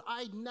skills that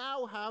I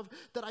now have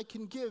that I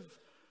can give.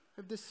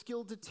 I have the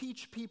skill to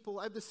teach people.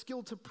 I have the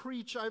skill to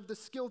preach. I have the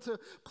skill to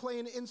play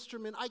an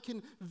instrument. I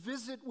can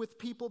visit with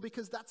people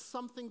because that's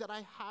something that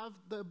I have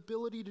the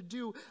ability to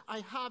do. I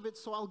have it,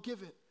 so I'll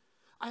give it.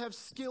 I have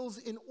skills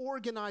in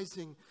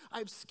organizing. I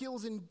have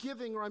skills in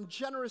giving, or I'm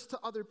generous to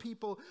other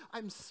people.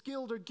 I'm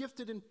skilled or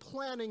gifted in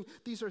planning.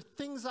 These are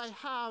things I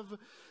have.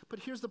 But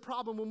here's the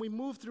problem. When we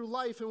move through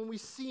life and when we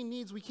see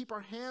needs, we keep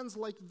our hands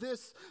like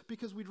this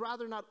because we'd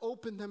rather not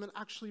open them and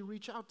actually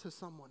reach out to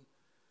someone.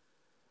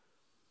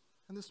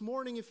 And this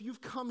morning, if you've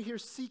come here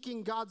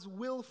seeking God's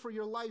will for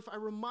your life, I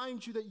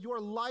remind you that your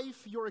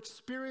life, your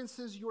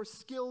experiences, your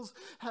skills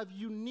have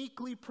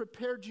uniquely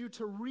prepared you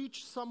to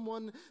reach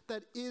someone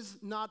that is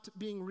not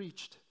being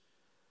reached.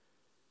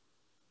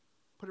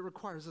 But it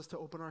requires us to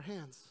open our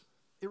hands.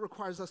 It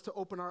requires us to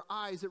open our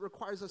eyes. It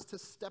requires us to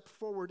step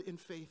forward in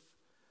faith.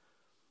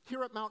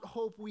 Here at Mount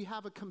Hope, we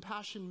have a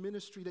compassion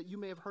ministry that you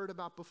may have heard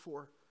about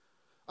before.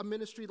 A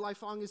ministry,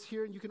 Lifelong, is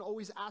here, and you can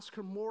always ask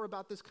her more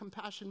about this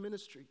compassion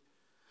ministry.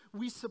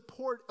 We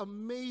support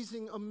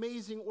amazing,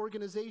 amazing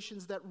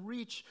organizations that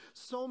reach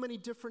so many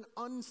different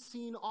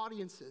unseen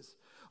audiences.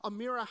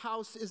 Amira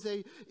House is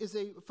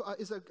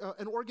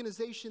an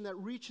organization that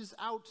reaches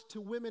out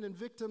to women and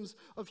victims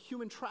of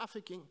human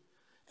trafficking.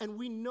 And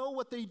we know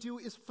what they do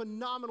is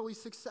phenomenally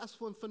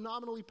successful and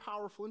phenomenally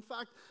powerful. In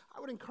fact,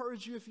 I would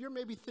encourage you, if you're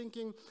maybe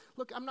thinking,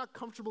 look, I'm not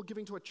comfortable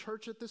giving to a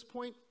church at this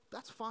point,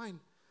 that's fine.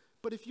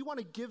 But if you want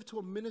to give to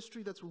a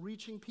ministry that's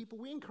reaching people,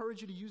 we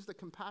encourage you to use the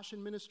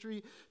compassion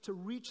ministry to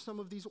reach some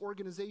of these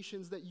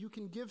organizations that you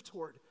can give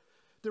toward.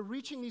 They're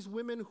reaching these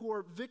women who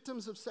are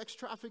victims of sex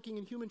trafficking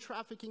and human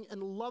trafficking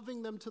and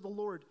loving them to the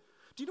Lord.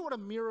 Do you know what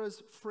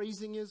Amira's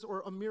phrasing is,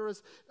 or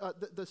Amira's,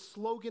 the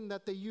slogan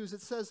that they use?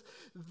 It says,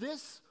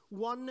 this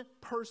one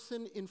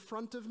person in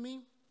front of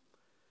me,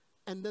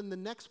 and then the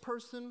next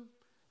person,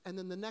 and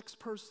then the next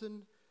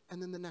person,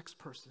 and then the next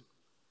person.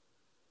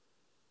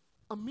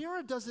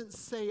 Amira doesn't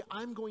say,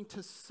 I'm going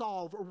to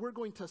solve, or we're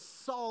going to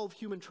solve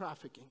human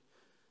trafficking.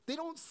 They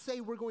don't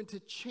say we're going to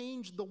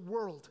change the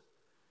world.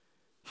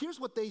 Here's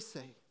what they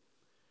say.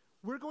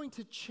 We're going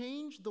to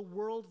change the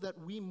world that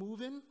we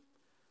move in,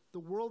 the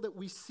world that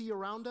we see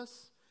around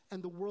us,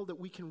 and the world that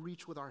we can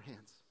reach with our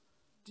hands.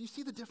 Do you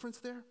see the difference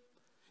there?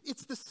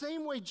 It's the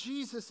same way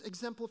Jesus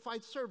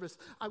exemplified service.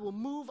 I will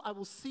move, I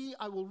will see,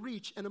 I will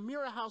reach. And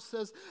Amira House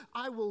says,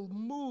 I will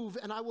move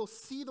and I will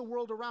see the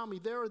world around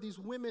me. There are these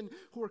women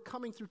who are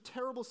coming through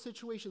terrible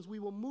situations. We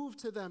will move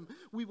to them.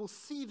 We will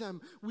see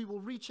them. We will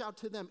reach out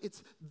to them.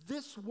 It's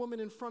this woman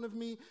in front of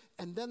me,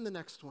 and then the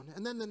next one,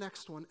 and then the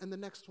next one, and the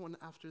next one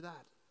after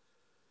that.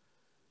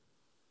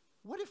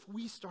 What if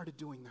we started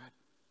doing that?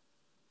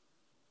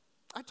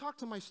 I talk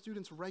to my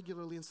students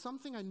regularly, and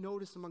something I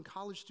notice among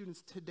college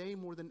students today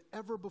more than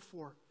ever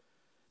before,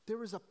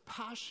 there is a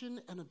passion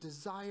and a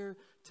desire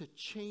to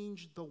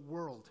change the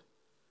world.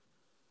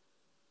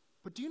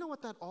 But do you know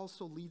what that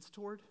also leads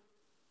toward?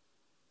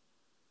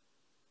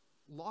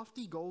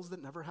 Lofty goals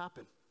that never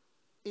happen.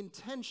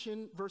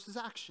 Intention versus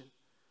action.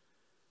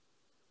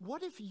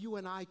 What if you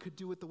and I could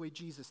do it the way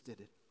Jesus did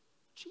it?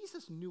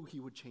 Jesus knew he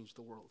would change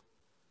the world.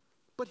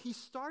 But he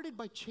started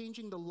by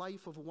changing the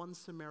life of one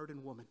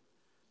Samaritan woman.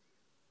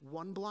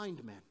 1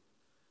 blind man,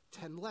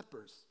 10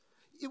 lepers.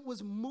 It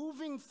was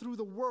moving through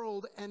the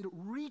world and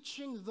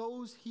reaching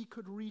those he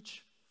could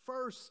reach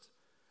first.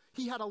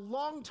 He had a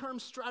long-term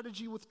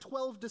strategy with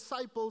 12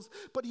 disciples,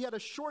 but he had a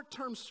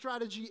short-term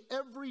strategy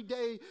every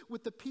day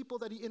with the people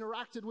that he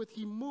interacted with.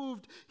 He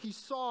moved, he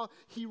saw,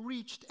 he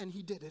reached, and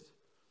he did it.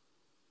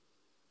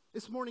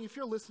 This morning, if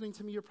you're listening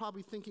to me, you're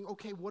probably thinking,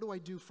 okay, what do I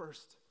do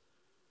first?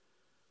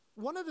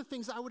 One of the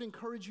things I would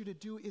encourage you to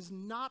do is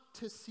not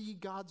to see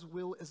God's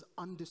will as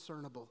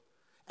undiscernible,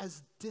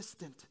 as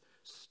distant.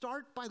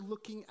 Start by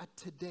looking at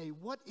today.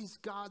 What is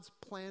God's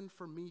plan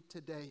for me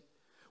today?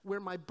 Where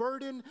my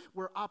burden,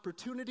 where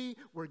opportunity,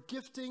 where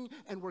gifting,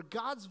 and where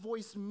God's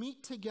voice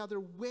meet together,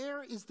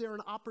 where is there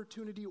an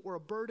opportunity or a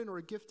burden or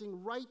a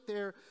gifting right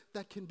there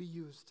that can be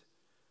used?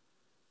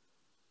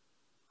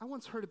 I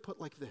once heard it put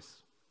like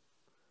this.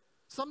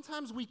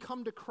 Sometimes we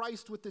come to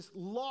Christ with this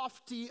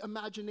lofty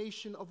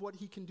imagination of what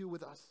he can do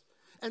with us.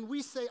 And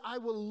we say, I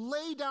will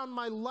lay down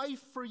my life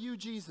for you,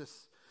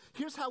 Jesus.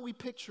 Here's how we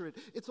picture it.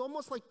 It's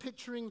almost like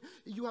picturing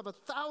you have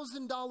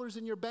 $1,000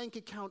 in your bank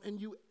account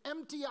and you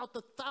empty out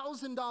the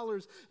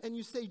 $1,000 and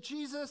you say,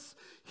 Jesus,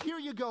 here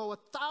you go,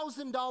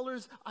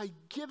 $1,000, I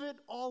give it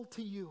all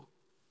to you.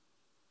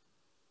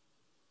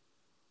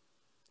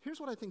 Here's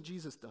what I think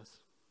Jesus does.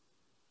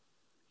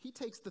 He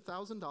takes the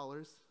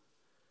 $1,000,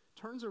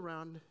 turns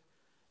around,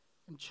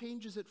 and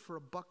changes it for a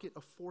bucket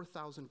of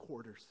 4,000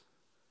 quarters.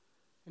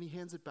 And he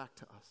hands it back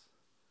to us.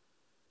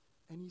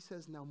 And he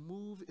says, now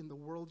move in the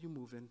world you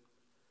move in.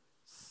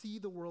 See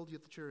the world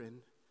that you're in.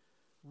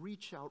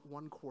 Reach out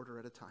 1 quarter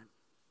at a time.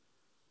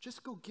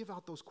 Just go give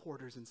out those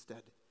quarters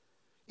instead.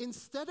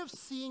 Instead of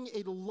seeing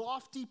a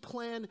lofty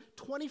plan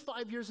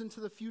 25 years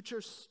into the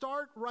future,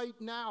 start right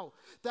now.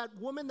 That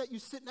woman that you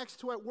sit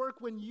next to at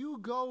work, when you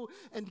go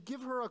and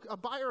give her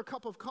buy her a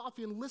cup of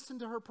coffee and listen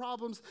to her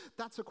problems,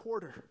 that's a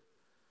quarter.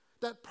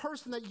 That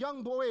person, that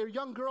young boy or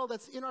young girl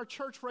that's in our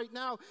church right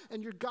now,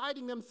 and you're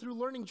guiding them through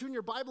learning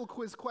junior Bible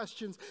quiz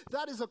questions,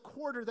 that is a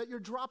quarter that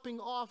you're dropping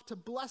off to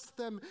bless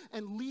them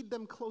and lead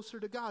them closer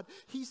to God.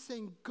 He's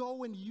saying,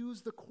 go and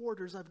use the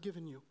quarters I've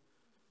given you.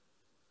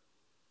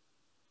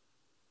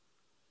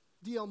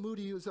 D.L.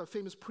 Moody was a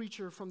famous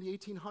preacher from the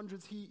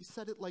 1800s. He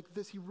said it like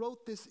this. He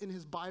wrote this in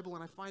his Bible,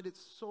 and I find it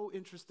so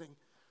interesting.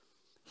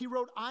 He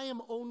wrote, I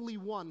am only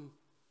one,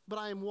 but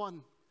I am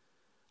one.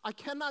 I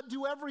cannot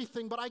do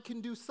everything, but I can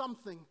do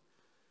something.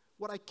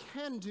 What I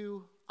can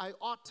do, I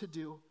ought to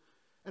do.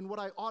 And what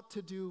I ought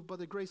to do, by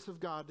the grace of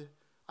God,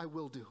 I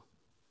will do.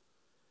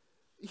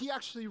 He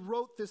actually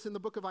wrote this in the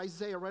book of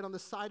Isaiah, right on the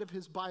side of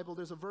his Bible.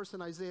 There's a verse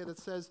in Isaiah that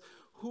says,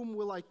 whom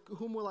will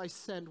I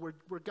send? Where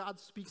God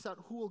speaks out,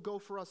 who will go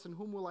for us and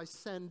whom will I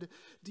send?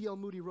 D.L.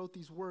 Moody wrote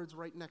these words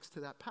right next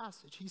to that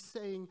passage. He's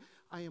saying,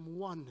 I am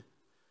one,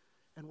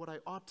 and what I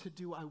ought to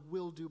do, I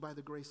will do by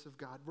the grace of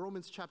God.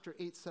 Romans chapter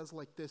 8 says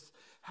like this,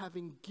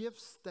 having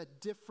gifts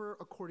that differ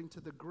according to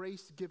the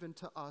grace given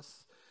to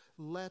us,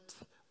 let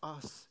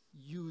us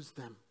use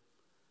them.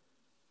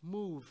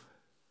 Move,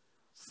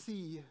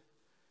 see,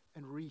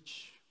 and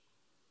reach.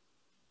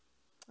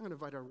 I'm going to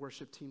invite our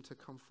worship team to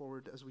come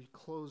forward as we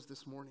close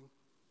this morning.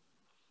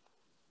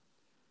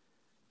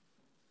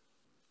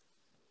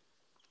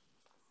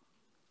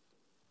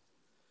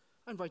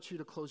 I invite you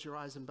to close your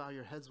eyes and bow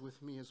your heads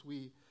with me as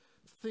we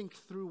think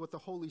through what the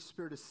Holy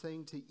Spirit is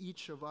saying to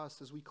each of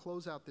us as we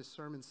close out this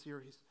sermon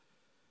series.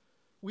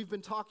 We've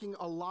been talking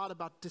a lot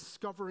about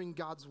discovering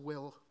God's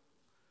will.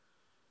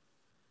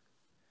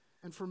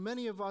 And for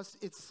many of us,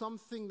 it's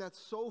something that's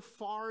so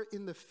far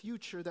in the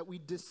future that we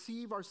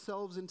deceive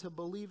ourselves into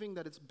believing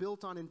that it's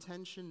built on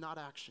intention, not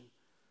action.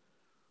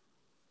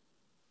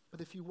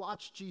 But if you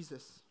watch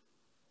Jesus,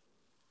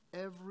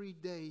 every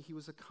day he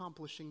was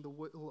accomplishing the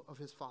will of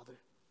his Father.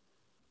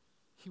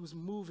 He was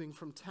moving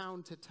from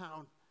town to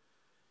town.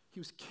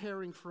 He was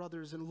caring for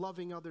others and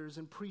loving others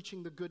and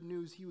preaching the good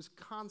news. He was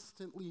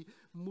constantly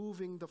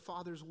moving the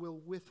Father's will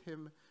with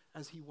him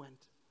as he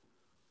went.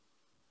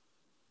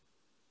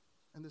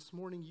 And this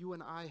morning, you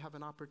and I have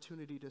an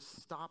opportunity to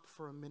stop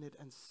for a minute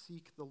and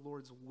seek the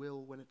Lord's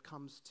will when it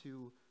comes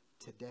to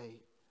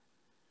today.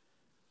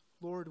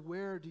 Lord,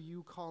 where do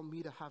you call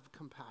me to have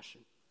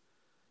compassion?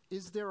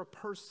 Is there a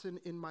person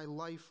in my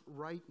life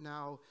right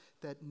now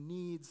that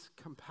needs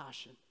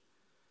compassion?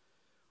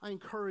 I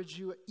encourage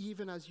you,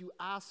 even as you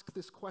ask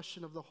this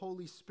question of the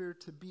Holy Spirit,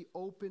 to be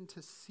open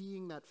to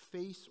seeing that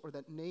face or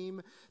that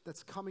name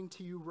that's coming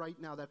to you right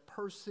now, that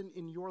person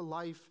in your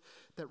life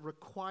that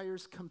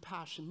requires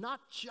compassion, not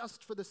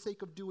just for the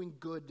sake of doing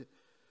good.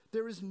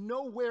 There is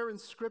nowhere in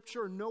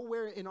Scripture or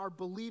nowhere in our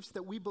beliefs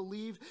that we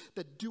believe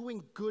that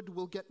doing good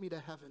will get me to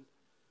heaven.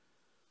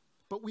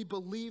 But we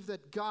believe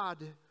that God,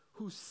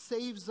 who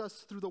saves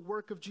us through the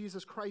work of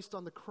Jesus Christ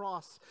on the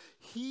cross,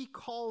 he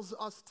calls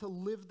us to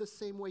live the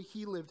same way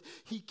he lived.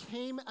 He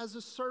came as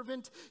a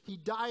servant, he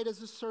died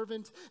as a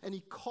servant, and he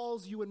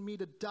calls you and me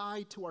to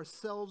die to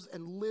ourselves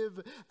and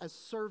live as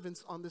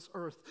servants on this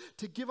earth,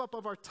 to give up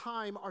of our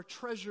time, our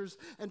treasures,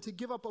 and to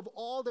give up of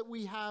all that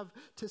we have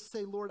to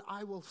say, Lord,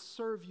 I will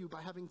serve you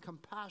by having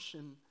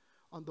compassion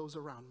on those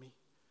around me.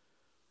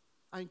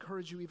 I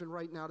encourage you even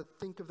right now to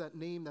think of that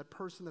name, that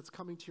person that's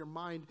coming to your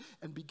mind,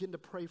 and begin to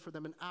pray for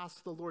them and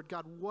ask the Lord,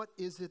 God, what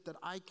is it that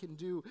I can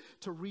do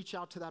to reach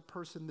out to that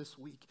person this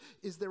week?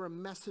 Is there a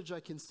message I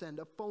can send,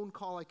 a phone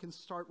call I can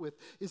start with?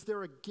 Is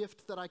there a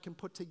gift that I can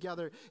put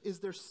together? Is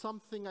there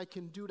something I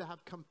can do to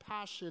have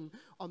compassion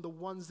on the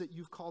ones that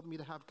you've called me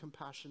to have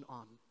compassion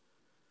on?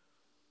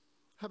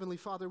 Heavenly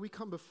Father, we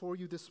come before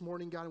you this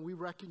morning, God, and we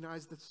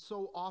recognize that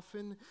so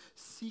often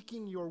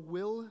seeking your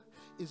will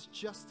is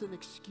just an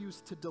excuse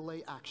to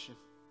delay action.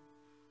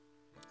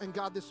 And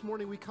God, this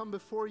morning we come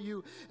before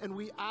you and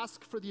we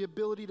ask for the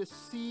ability to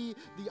see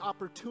the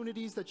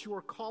opportunities that you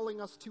are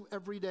calling us to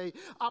every day.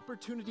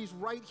 Opportunities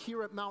right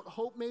here at Mount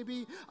Hope,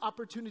 maybe.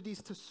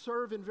 Opportunities to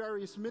serve in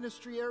various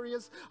ministry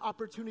areas.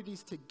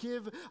 Opportunities to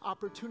give.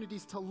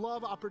 Opportunities to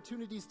love.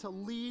 Opportunities to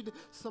lead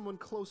someone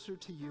closer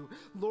to you.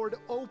 Lord,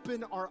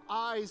 open our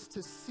eyes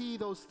to see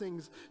those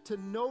things, to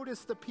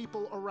notice the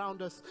people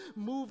around us.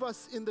 Move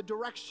us in the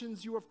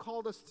directions you have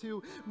called us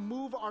to.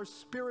 Move our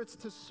spirits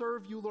to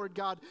serve you, Lord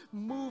God.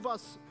 Move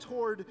us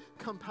toward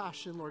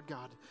compassion, Lord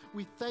God.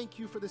 We thank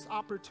you for this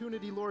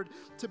opportunity, Lord,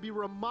 to be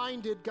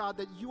reminded, God,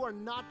 that you are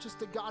not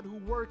just a God who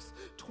works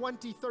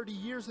 20, 30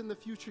 years in the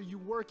future. You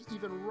work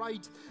even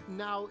right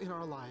now in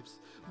our lives.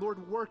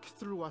 Lord, work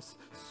through us.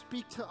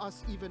 Speak to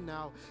us even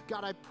now.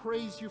 God, I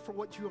praise you for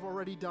what you have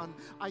already done.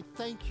 I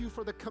thank you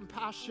for the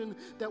compassion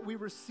that we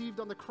received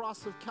on the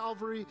cross of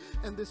Calvary,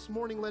 and this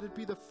morning let it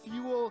be the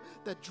fuel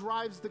that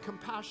drives the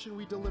compassion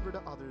we deliver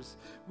to others.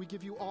 We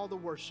give you all the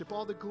worship,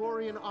 all the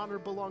glory and honor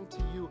belong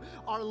to you.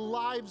 Our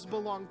lives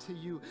belong to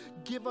you.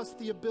 Give us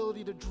the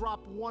ability to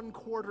drop one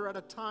quarter at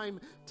a time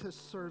to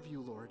serve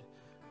you, Lord.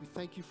 We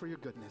thank you for your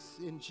goodness.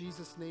 In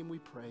Jesus' name we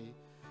pray.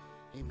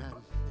 Amen.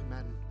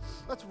 Amen.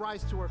 Let's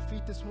rise to our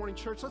feet this morning,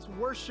 church. Let's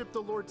worship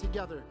the Lord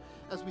together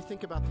as we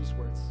think about these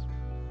words.